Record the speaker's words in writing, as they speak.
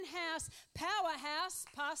House powerhouse,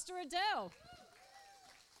 Pastor Adele.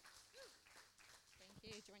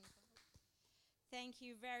 Thank you. Thank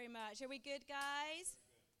you very much. Are we good, guys?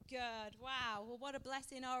 Good. Wow. Well, what a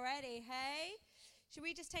blessing already, hey? Should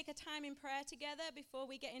we just take a time in prayer together before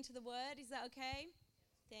we get into the word? Is that okay?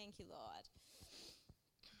 Thank you, Lord.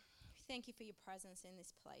 Thank you for your presence in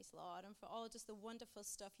this place, Lord, and for all just the wonderful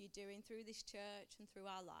stuff you're doing through this church and through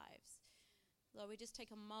our lives. Lord, we just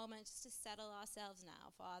take a moment just to settle ourselves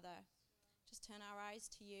now, Father. Just turn our eyes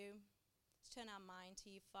to you. Just turn our mind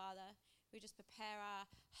to you, Father. We just prepare our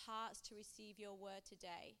hearts to receive your word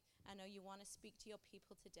today. I know you want to speak to your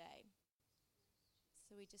people today.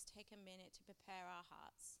 So we just take a minute to prepare our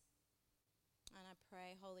hearts. And I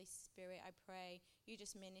pray, Holy Spirit, I pray you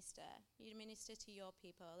just minister. You minister to your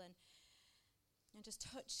people and just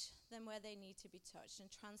touch them where they need to be touched and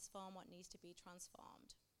transform what needs to be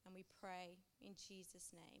transformed. And we pray in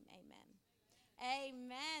Jesus' name, amen.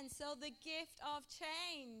 Amen. So the gift of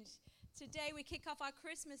change. Today we kick off our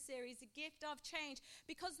Christmas series, the gift of change.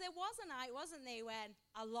 Because there was a night, wasn't there, when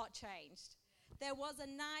a lot changed. There was a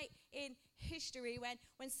night in history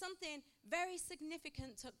when something very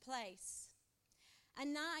significant took place. A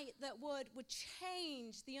night that would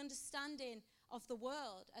change the understanding of the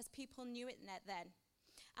world as people knew it then.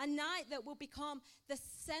 A night that will become the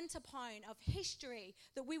center point of history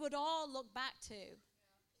that we would all look back to.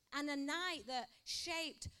 And a night that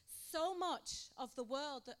shaped so much of the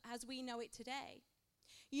world as we know it today.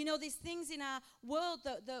 You know, there's things in our world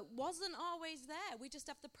that wasn't always there. We just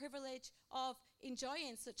have the privilege of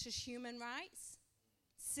enjoying, such as human rights,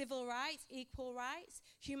 civil rights, equal rights,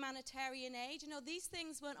 humanitarian aid. You know, these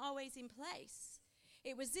things weren't always in place.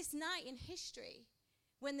 It was this night in history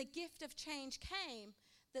when the gift of change came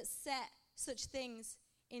that set such things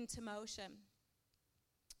into motion.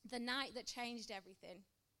 The night that changed everything.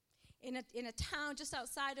 In a town just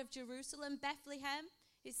outside of Jerusalem, Bethlehem,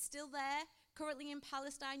 is still there, currently in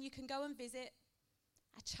Palestine. You can go and visit.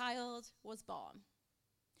 A child was born.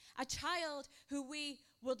 A child who we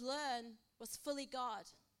would learn was fully God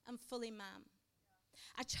and fully man.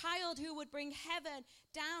 A child who would bring heaven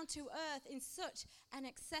down to earth in such an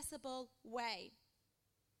accessible way.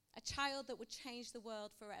 A child that would change the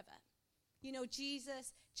world forever. You know,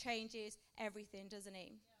 Jesus changes everything, doesn't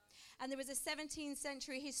he? Yeah. And there was a 17th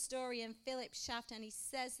century historian, Philip Schaff, and he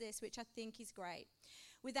says this, which I think is great.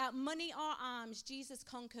 Without money or arms, Jesus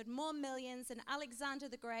conquered more millions than Alexander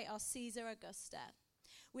the Great or Caesar Augusta.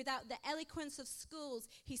 Without the eloquence of schools,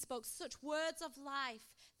 he spoke such words of life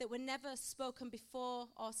that were never spoken before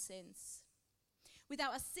or since.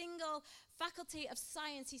 Without a single faculty of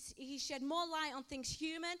science, he shed more light on things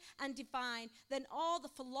human and divine than all the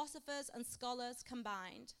philosophers and scholars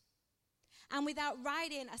combined. And without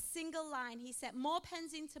writing a single line, he set more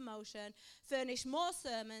pens into motion, furnished more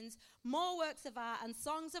sermons, more works of art and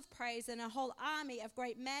songs of praise than a whole army of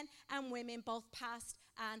great men and women, both past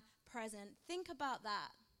and present. Think about that.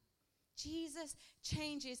 Jesus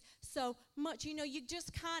changes so much. You know, you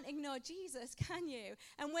just can't ignore Jesus, can you?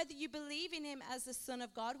 And whether you believe in him as the Son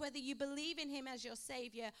of God, whether you believe in him as your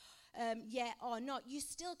Savior yet or not, you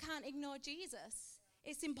still can't ignore Jesus.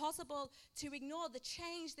 It's impossible to ignore the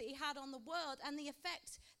change that he had on the world and the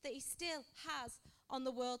effect that he still has on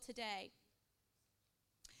the world today.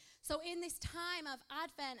 So in this time of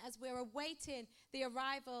Advent, as we're awaiting the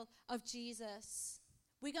arrival of Jesus,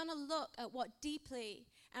 we're going to look at what deeply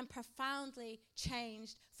and profoundly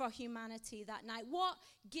changed for humanity that night. What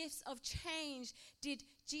gifts of change did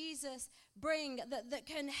Jesus bring that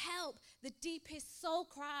can help the deepest soul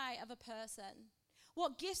cry of a person?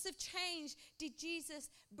 What gifts of change did Jesus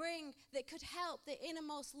bring that could help the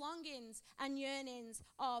innermost longings and yearnings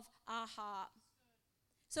of our heart?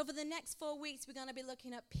 So for the next 4 weeks, we're going to be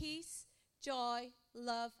looking at peace, joy,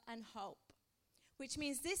 love, and hope. Which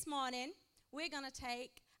means this morning, we're going to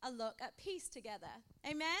take a look at peace together.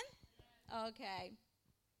 Amen? Okay.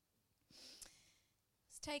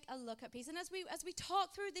 Let's take a look at peace. And as we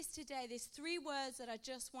talk through this today, there's 3 words that I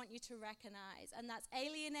just want you to recognize. And that's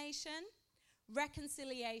alienation,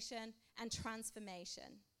 reconciliation, and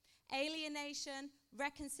transformation. Alienation,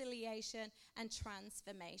 reconciliation, and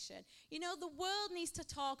transformation. You know, the world needs to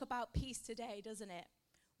talk about peace today, doesn't it?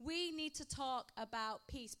 We need to talk about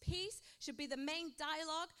peace. Peace should be the main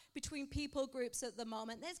dialogue between people groups at the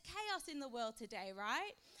moment. There's chaos in the world today,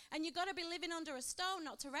 right? And you've got to be living under a stone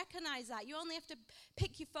not to recognize that. You only have to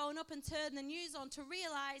pick your phone up and turn the news on to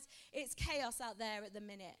realize it's chaos out there at the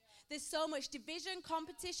minute. There's so much division,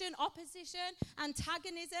 competition, opposition,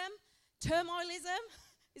 antagonism, turmoilism.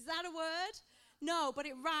 Is that a word? No, but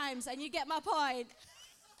it rhymes and you get my point.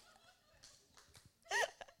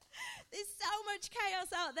 There's so much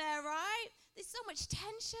chaos out there, right? There's so much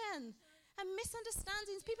tension and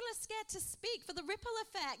misunderstandings. People are scared to speak for the ripple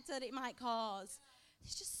effect that it might cause.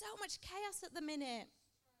 There's just so much chaos at the minute.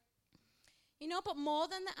 You know, but more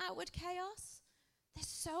than the outward chaos, there's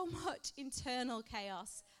so much internal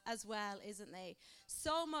chaos as well, isn't there?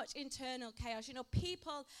 So much internal chaos. You know,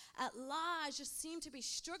 people at large just seem to be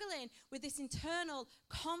struggling with this internal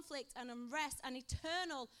conflict and unrest and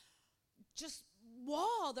eternal just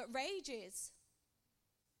war that rages.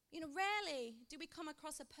 You know, rarely do we come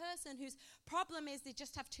across a person whose problem is they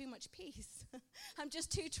just have too much peace. I'm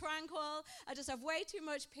just too tranquil. I just have way too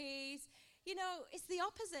much peace. You know, it's the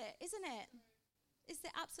opposite, isn't it? It's the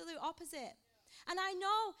absolute opposite. And I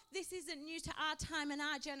know this isn't new to our time and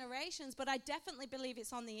our generations, but I definitely believe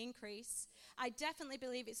it's on the increase. I definitely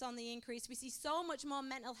believe it's on the increase. We see so much more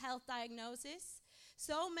mental health diagnosis,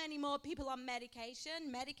 so many more people on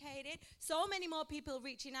medication, medicated, so many more people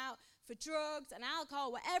reaching out for drugs and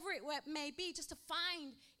alcohol, whatever it may be, just to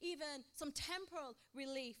find even some temporal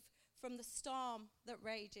relief from the storm that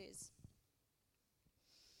rages.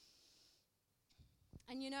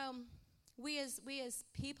 And you know, we as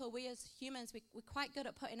people, we as humans, we're quite good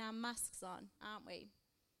at putting our masks on, aren't we?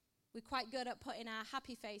 We're quite good at putting our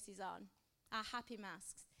happy faces on, our happy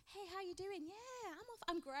masks. Hey, how you doing? Yeah,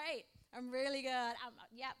 I'm great. I'm really good.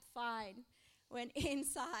 Yep, fine. When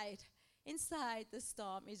inside the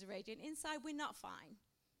storm is raging, inside we're not fine.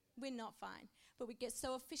 We're not fine. But we get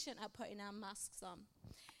so efficient at putting our masks on.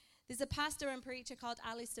 There's a pastor and preacher called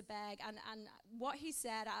Alistair Begg, and what he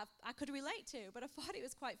said I could relate to, but I thought it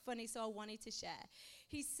was quite funny, so I wanted to share.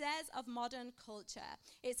 He says of modern culture,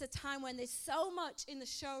 it's a time when there's so much in the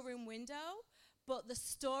showroom window, but the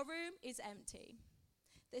storeroom is empty.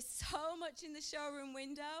 There's so much in the showroom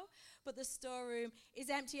window, but the storeroom is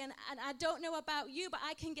empty. And I don't know about you, but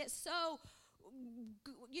I can get so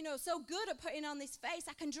good at putting on this face.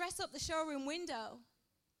 I can dress up the showroom window,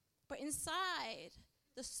 but inside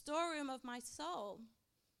the storeroom of my soul,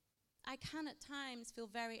 I can at times feel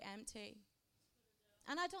very empty.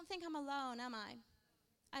 And I don't think I'm alone, am I?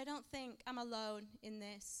 I don't think I'm alone in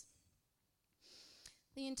this.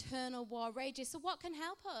 The internal war rages. So what can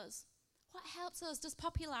help us? What helps us? Does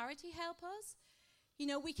popularity help us? You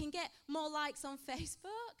know, we can get more likes on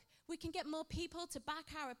Facebook. We can get more people to back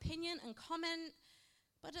our opinion and comment.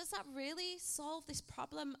 But does that really solve this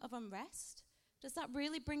problem of unrest? Does that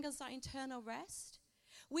really bring us that internal rest?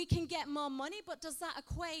 We can get more money, but does that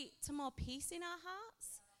equate to more peace in our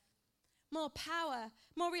hearts? More power,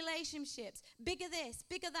 more relationships, bigger this,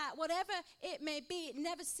 bigger that, whatever it may be, it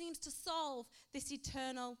never seems to solve this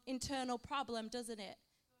internal problem, doesn't it?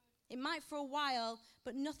 It might for a while,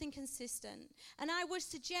 but nothing consistent. And I would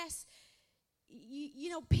suggest,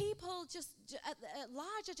 people just at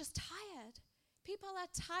large are just tired. People are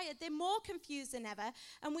tired. They're more confused than ever.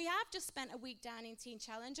 And we have just spent a week down in Teen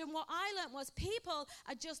Challenge. And what I learned was people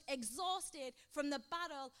are just exhausted from the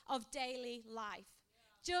battle of daily life.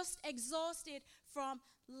 Yeah. Just exhausted from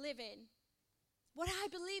living. What I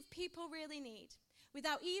believe people really need,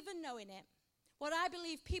 without even knowing it, what I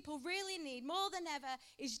believe people really need more than ever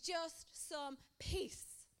is just some peace.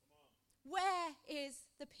 Where is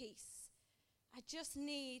the peace? I just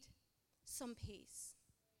need some peace.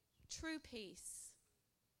 True peace.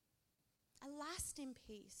 A lasting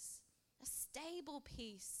peace. A stable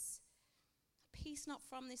peace. A peace not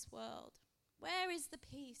from this world. Where is the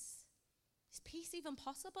peace? Is peace even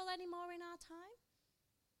possible anymore in our time?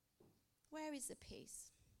 Where is the peace?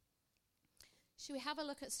 Should we have a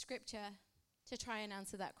look at Scripture to try and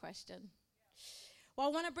answer that question? Well,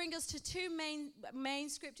 I want to bring us to two main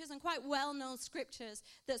scriptures, and quite well-known scriptures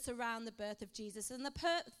that surround the birth of Jesus. And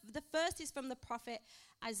the first is from the prophet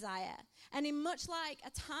Isaiah. And in much like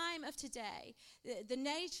a time of today, the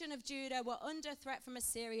nation of Judah were under threat from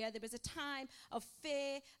Assyria. There was a time of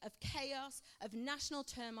fear, of chaos, of national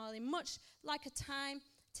turmoil. In much like a time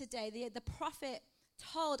today, the prophet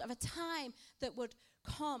told of a time that would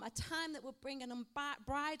come, a time that would bring an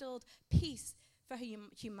unbridled peace for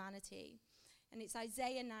humanity. And it's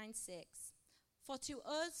Isaiah 9:6. For to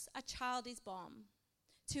us a child is born,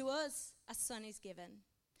 to us a son is given,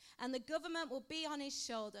 and the government will be on his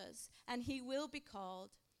shoulders, and he will be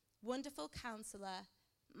called Wonderful Counselor,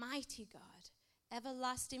 Mighty God,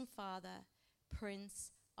 Everlasting Father,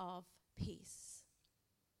 Prince of Peace.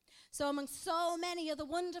 So among so many of the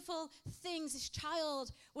wonderful things this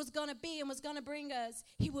child was going to be and was going to bring us,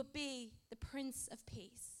 he would be the Prince of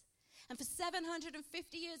Peace. And for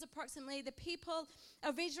 750 years approximately, the people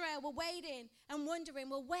of Israel were waiting and wondering,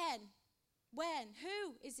 well, when?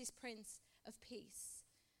 Who is this Prince of Peace?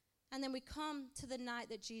 And then we come to the night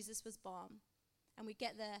that Jesus was born, and we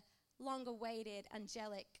get the long-awaited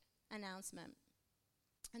angelic announcement.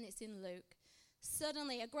 And it's in Luke.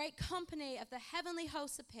 Suddenly, a great company of the heavenly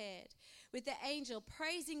hosts appeared, with the angel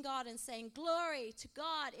praising God and saying, "Glory to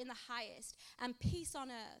God in the highest, and peace on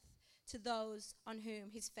earth to those on whom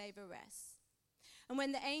his favor rests." And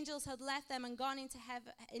when the angels had left them and gone into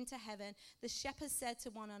heaven, the shepherds said to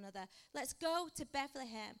one another, "Let's go to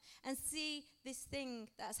Bethlehem and see this thing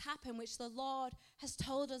that has happened, which the Lord has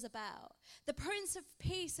told us about." The Prince of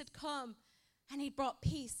Peace had come, and he brought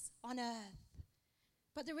peace on earth.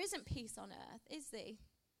 But there isn't peace on earth, is there?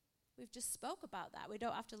 We've just spoke about that. We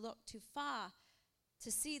don't have to look too far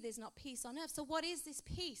to see there's not peace on earth. So what is this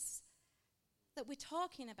peace that we're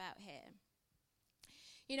talking about here?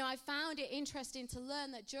 You know, I found it interesting to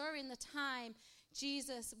learn that during the time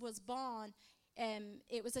Jesus was born,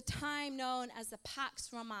 it was a time known as the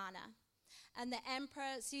Pax Romana. And the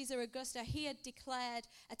Emperor Caesar Augustus, he had declared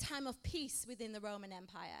a time of peace within the Roman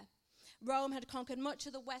Empire. Rome had conquered much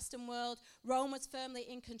of the Western world. Rome was firmly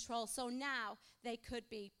in control. So now they could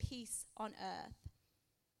be peace on earth.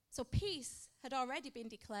 So peace had already been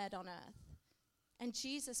declared on earth. And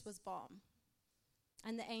Jesus was born.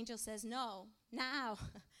 And the angel says, no, now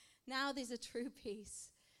there's a true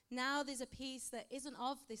peace. Now there's a peace that isn't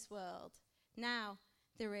of this world. Now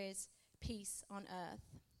there is peace on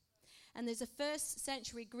earth. And there's a first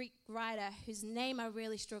century Greek writer whose name I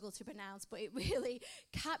really struggle to pronounce, but it really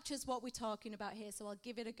captures what we're talking about here, so I'll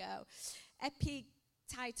give it a go.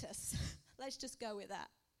 Epictetus. Let's just go with that.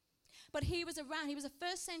 But he was around. He was a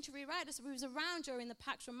first century writer, so he was around during the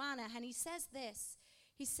Pax Romana, and he says this.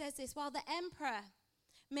 While the emperor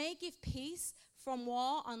may give peace from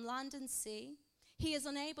war on land and sea, he is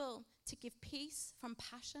unable to give peace from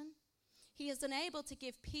passion. He is unable to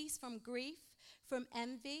give peace from grief, from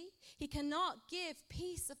envy. He cannot give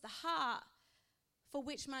peace of the heart, for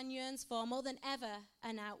which man yearns for more than ever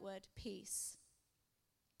an outward peace.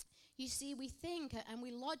 You see, we think and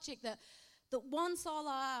we logic that once all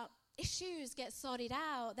our issues get sorted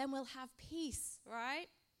out, then we'll have peace, right?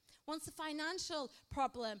 Once the financial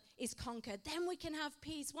problem is conquered, then we can have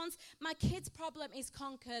peace. Once my kid's problem is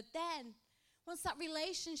conquered, then. Once that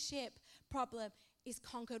relationship problem is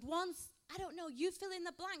conquered. Once, I don't know, you fill in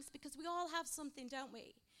the blanks, because we all have something, don't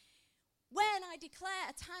we? When I declare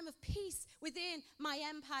a time of peace within my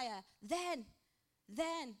empire, then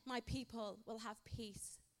my people will have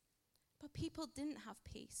peace. But people didn't have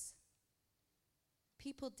peace.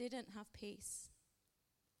 People didn't have peace.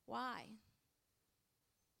 Why?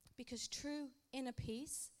 Because true inner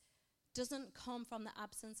peace doesn't come from the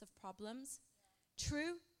absence of problems.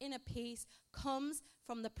 True inner peace comes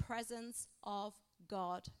from the presence of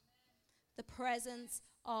God. The presence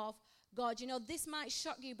of God. You know, this might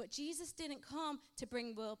shock you, but Jesus didn't come to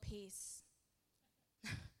bring world peace.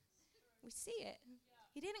 We see it.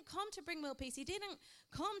 He didn't come to bring world peace. He didn't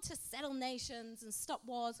come to settle nations and stop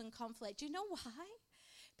wars and conflict. Do you know why?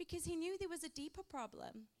 Because he knew there was a deeper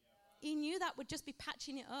problem. He knew that would just be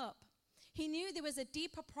patching it up. He knew there was a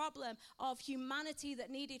deeper problem of humanity that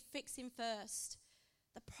needed fixing first.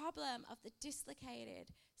 The problem of the dislocated,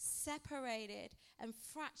 separated, and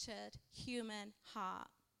fractured human heart.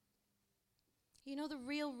 You know the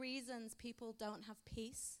real reasons people don't have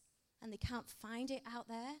peace and they can't find it out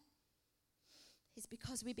there is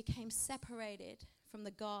because we became separated from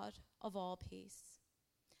the God of all peace.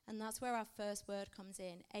 And that's where our first word comes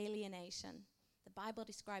in, alienation. The Bible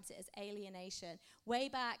describes it as alienation. Way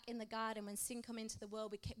back in the garden when sin came into the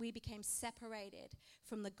world, we became separated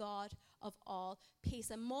from the God of all peace.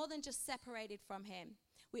 And more than just separated from him,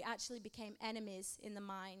 we actually became enemies in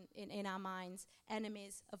our minds,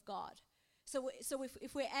 enemies of God. So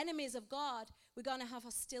if we're enemies of God, we're going to have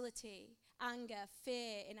hostility, anger,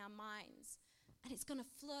 fear in our minds. And it's going to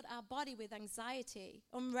flood our body with anxiety,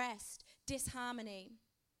 unrest, disharmony.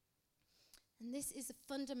 And this is a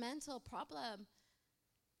fundamental problem.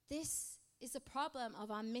 This is a problem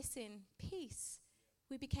of our missing peace.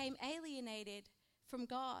 We became alienated from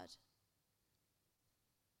God.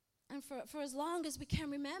 And for as long as we can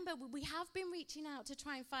remember, we have been reaching out to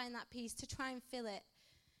try and find that peace, to try and fill it.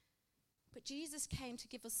 But Jesus came to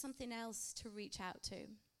give us something else to reach out to.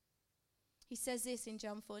 He says this in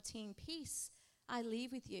John 14, "Peace I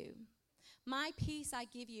leave with you. My peace I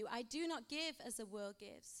give you. I do not give as the world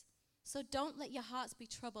gives. So don't let your hearts be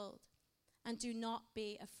troubled and do not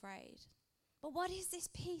be afraid." But what is this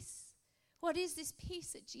peace? What is this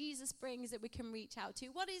peace that Jesus brings that we can reach out to?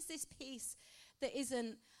 What is this peace that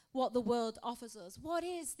isn't what the world offers us? What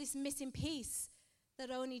is this missing peace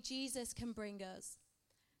that only Jesus can bring us?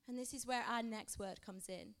 And this is where our next word comes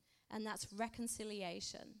in, and that's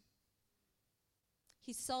reconciliation.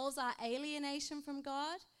 He solves our alienation from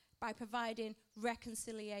God by providing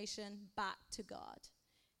reconciliation back to God.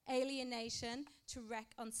 Alienation to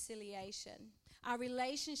reconciliation. Our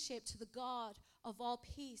relationship to the God of all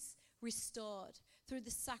peace restored through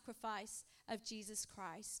the sacrifice of Jesus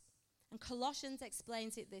Christ. And Colossians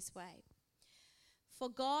explains it this way. For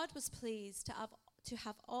God was pleased to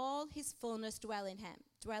have all his fullness dwell in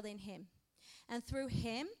him, and through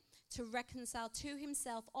him to reconcile to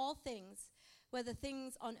himself all things, whether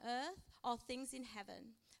things on earth or things in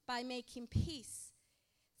heaven, by making peace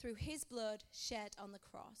through his blood shed on the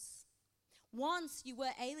cross. Once you were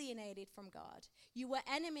alienated from God. You were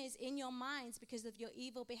enemies in your minds because of your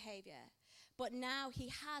evil behavior. But now he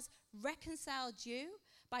has reconciled you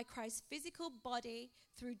by Christ's physical body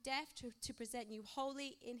through death to present you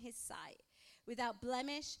holy in his sight, without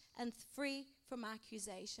blemish and free from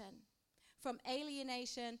accusation. From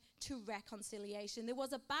alienation to reconciliation. There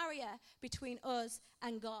was a barrier between us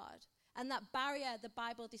and God. And that barrier the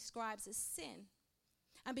Bible describes as sin.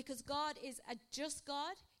 And because God is a just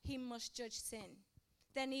God, he must judge sin.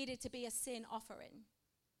 There needed to be a sin offering.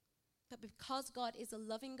 But because God is a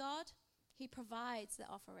loving God, he provides the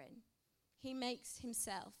offering. He makes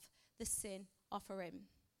himself the sin offering.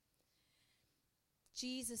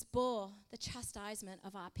 Jesus bore the chastisement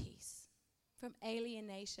of our peace, from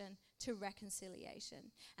alienation to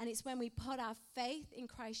reconciliation. And it's when we put our faith in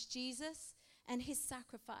Christ Jesus and his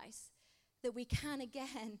sacrifice that we can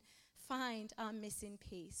again find our missing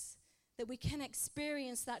peace, that we can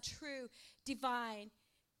experience that true, divine,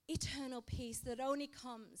 eternal peace that only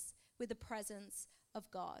comes with the presence of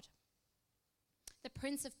God. The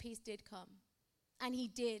Prince of Peace did come, and he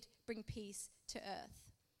did bring peace to earth.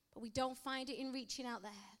 But we don't find it in reaching out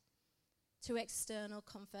there to external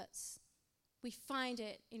comforts. We find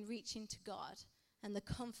it in reaching to God and the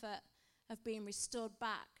comfort of being restored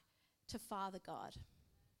back to Father God.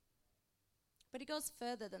 But it goes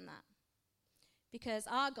further than that, because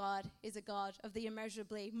our God is a God of the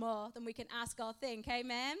immeasurably more than we can ask or think.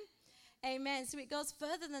 Amen? Amen. So it goes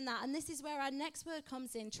further than that. And this is where our next word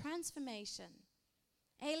comes in, transformation.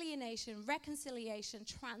 Alienation, reconciliation,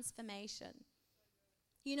 transformation.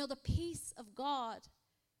 You know, the peace of God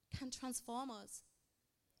can transform us.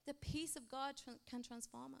 The peace of God can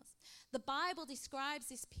transform us. The Bible describes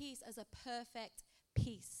this peace as a perfect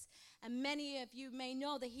peace. And many of you may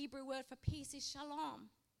know the Hebrew word for peace is shalom.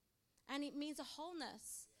 And it means a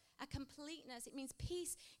wholeness, a completeness. It means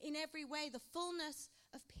peace in every way, the fullness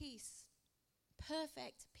of peace.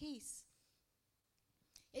 Perfect peace.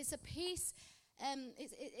 It's a peace,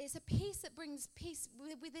 it's a peace that brings peace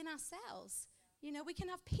within ourselves. You know, we can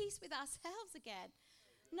have peace with ourselves again.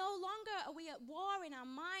 No longer are we at war in our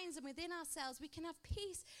minds and within ourselves. We can have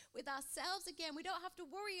peace with ourselves again. We don't have to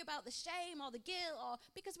worry about the shame or the guilt,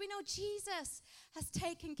 because we know Jesus has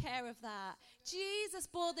taken care of that. Jesus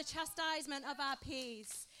bore the chastisement of our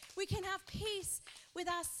peace. We can have peace with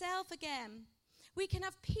ourselves again. We can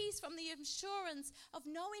have peace from the assurance of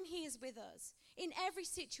knowing he is with us in every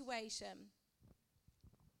situation.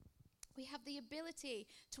 We have the ability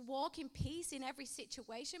to walk in peace in every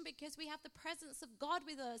situation because we have the presence of God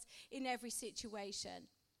with us in every situation.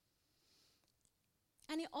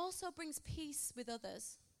 And it also brings peace with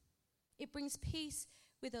others. It brings peace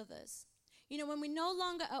with others. You know, when we're no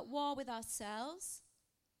longer at war with ourselves,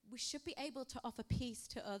 we should be able to offer peace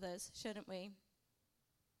to others, shouldn't we?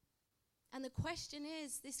 And the question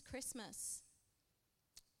is, this Christmas,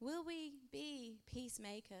 will we be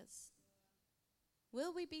peacemakers?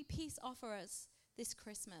 Will we be peace offerers this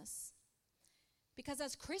Christmas? Because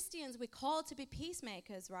as Christians, we're called to be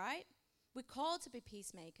peacemakers, right? We're called to be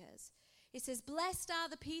peacemakers. It says, blessed are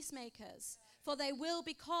the peacemakers, for they will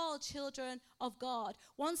be called children of God.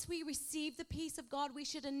 Once we receive the peace of God, we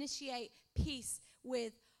should initiate peace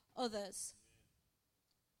with others.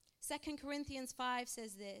 2 Corinthians 5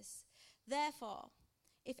 says this, therefore,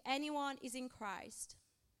 if anyone is in Christ,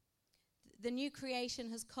 the new creation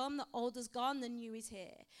has come, the old is gone, the new is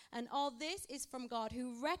here. And all this is from God,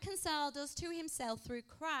 who reconciled us to himself through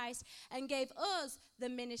Christ and gave us the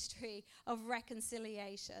ministry of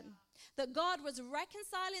reconciliation. That God was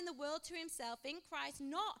reconciling the world to himself in Christ,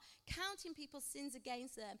 not counting people's sins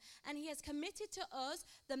against them. And he has committed to us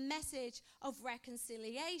the message of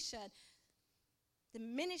reconciliation. The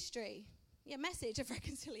ministry, message of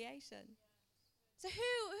reconciliation. So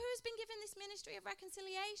who's been given this ministry of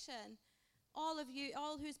reconciliation? All of you,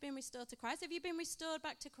 all who's been restored to Christ. Have you been restored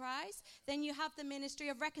back to Christ? Then you have the ministry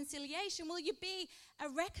of reconciliation. Will you be a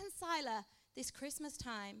reconciler this Christmas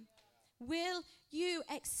time? Will you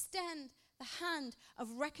extend the hand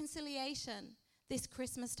of reconciliation this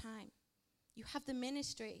Christmas time? You have the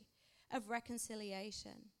ministry of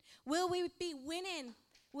reconciliation. Will we be winning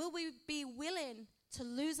Will we be willing to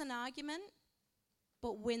lose an argument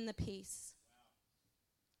but win the peace?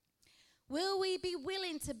 Will we be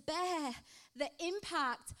willing to bear the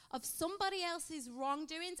impact of somebody else's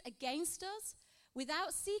wrongdoings against us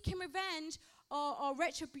without seeking revenge or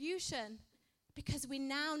retribution, because we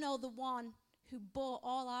now know the one who bore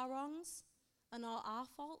all our wrongs and all our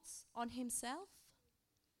faults on himself?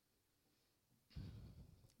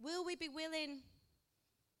 Will we be willing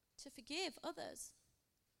to forgive others,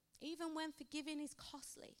 even when forgiving is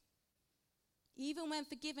costly? Even when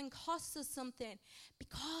forgiving costs us something,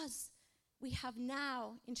 because we have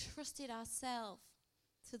now entrusted ourselves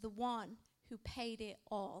to the one who paid it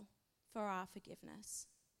all for our forgiveness.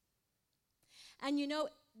 And you know,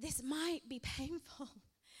 this might be painful.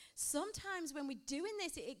 Sometimes when we're doing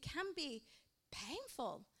this, it can be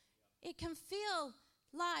painful. It can feel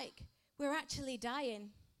like we're actually dying.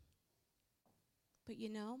 But you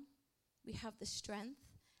know, we have the strength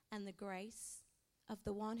and the grace of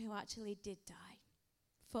the one who actually did die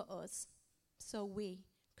for us, so we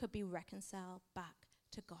could be reconciled back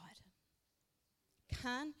to God.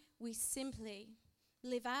 Can we simply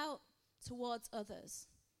live out towards others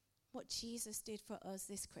what Jesus did for us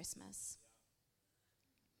this Christmas?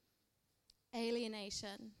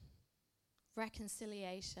 Alienation,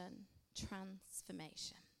 reconciliation,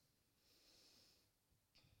 transformation.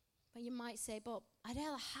 But you might say, but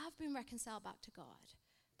Adele, I have been reconciled back to God,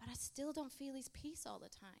 but I still don't feel his peace all the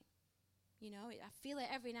time. You know, I feel it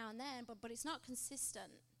every now and then, but it's not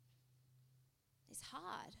consistent. It's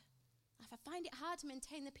hard. If I find it hard to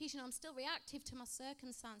maintain the peace, you know, I'm still reactive to my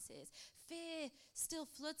circumstances. Fear still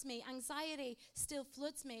floods me. Anxiety still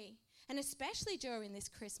floods me. And especially during this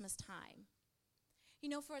Christmas time. You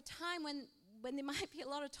know, for a time when there might be a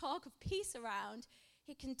lot of talk of peace around,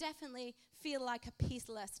 it can definitely feel like a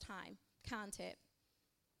peaceless time, can't it?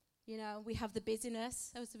 You know, we have the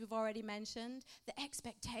busyness, as we've already mentioned, the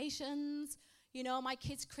expectations. You know, my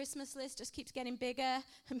kids' Christmas list just keeps getting bigger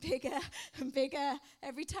and bigger and bigger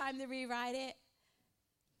every time they rewrite it.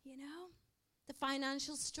 You know, the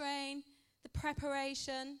financial strain, the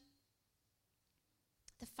preparation,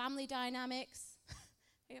 the family dynamics.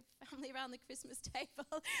 We have family around the Christmas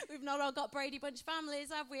table. We've not all got Brady Bunch families,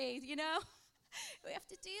 have we? You know, we have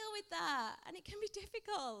to deal with that, and it can be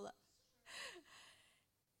difficult.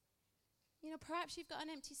 You know, perhaps you've got an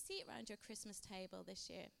empty seat around your Christmas table this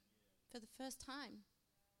year for the first time.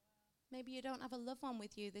 Maybe you don't have a loved one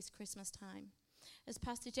with you this Christmas time. As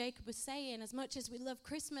Pastor Jacob was saying, as much as we love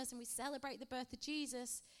Christmas and we celebrate the birth of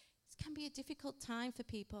Jesus, it can be a difficult time for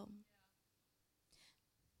people.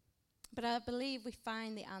 But I believe we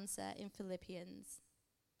find the answer in Philippians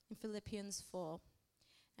 4.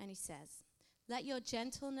 And he says, "Let your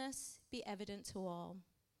gentleness be evident to all.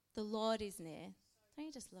 The Lord is near." Don't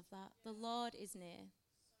you just love that? The Lord is near.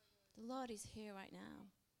 The Lord is here right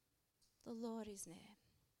now. The Lord is near.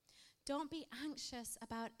 Don't be anxious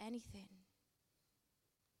about anything,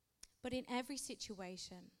 but in every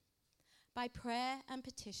situation, by prayer and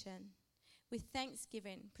petition, with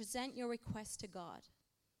thanksgiving, present your requests to God,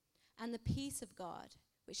 and the peace of God,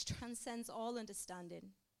 which transcends all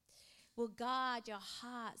understanding, will guard your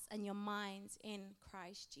hearts and your minds in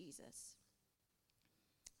Christ Jesus.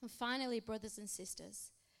 And finally, brothers and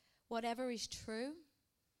sisters, whatever is true,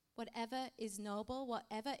 whatever is noble,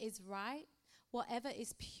 whatever is right, whatever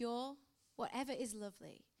is pure, whatever is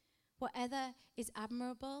lovely, whatever is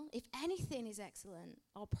admirable, if anything is excellent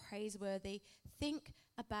or praiseworthy, think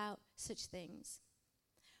about such things.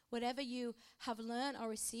 Whatever you have learned or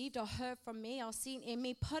received or heard from me or seen in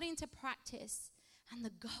me, put into practice, and the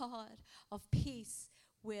God of peace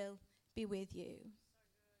will be with you.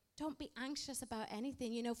 Don't be anxious about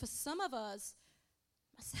anything. You know, for some of us,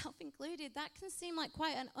 myself included, that can seem like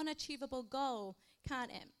quite an unachievable goal,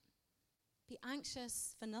 can't it? Be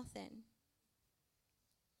anxious for nothing.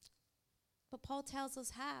 But Paul tells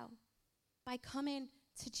us how. By coming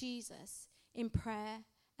to Jesus in prayer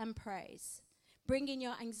and praise. Bringing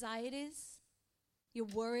your anxieties, your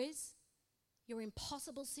worries, your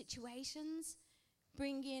impossible situations,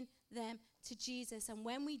 bringing them to Jesus. And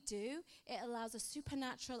when we do, it allows a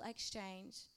supernatural exchange